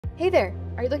Hey there,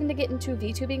 are you looking to get into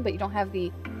VTubing but you don't have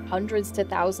the hundreds to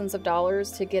thousands of dollars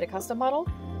to get a custom model?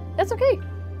 That's okay.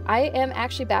 I am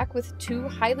actually back with 2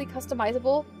 highly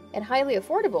customizable and highly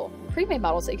affordable pre-made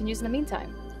models that you can use in the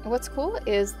meantime. And what's cool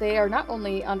is they are not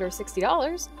only under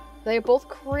 $60, they are both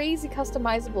crazy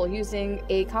customizable using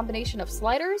a combination of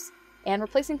sliders and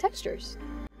replacing textures.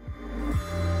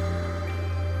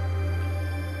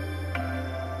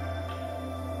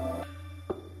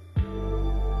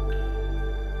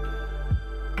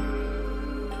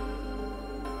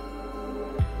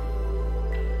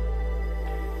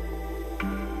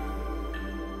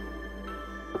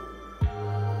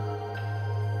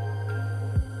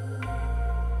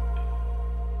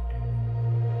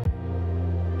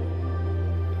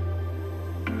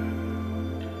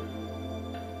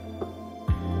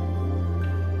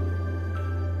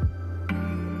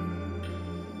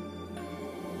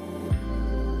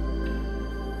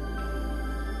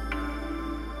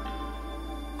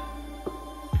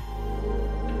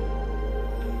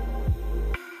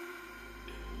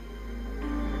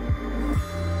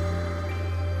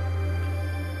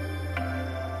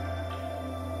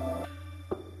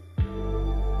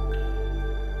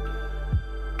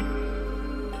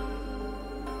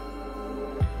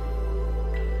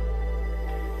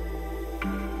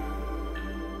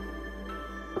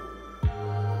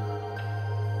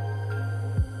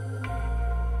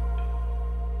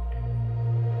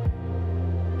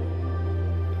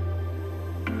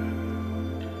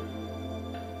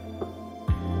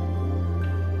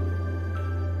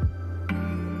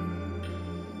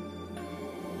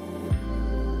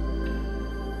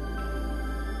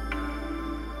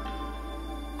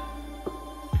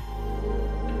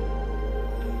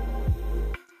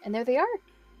 And there they are.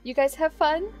 You guys have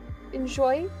fun,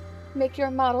 enjoy, make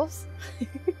your models.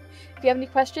 If you have any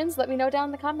questions, let me know down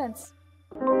in the comments.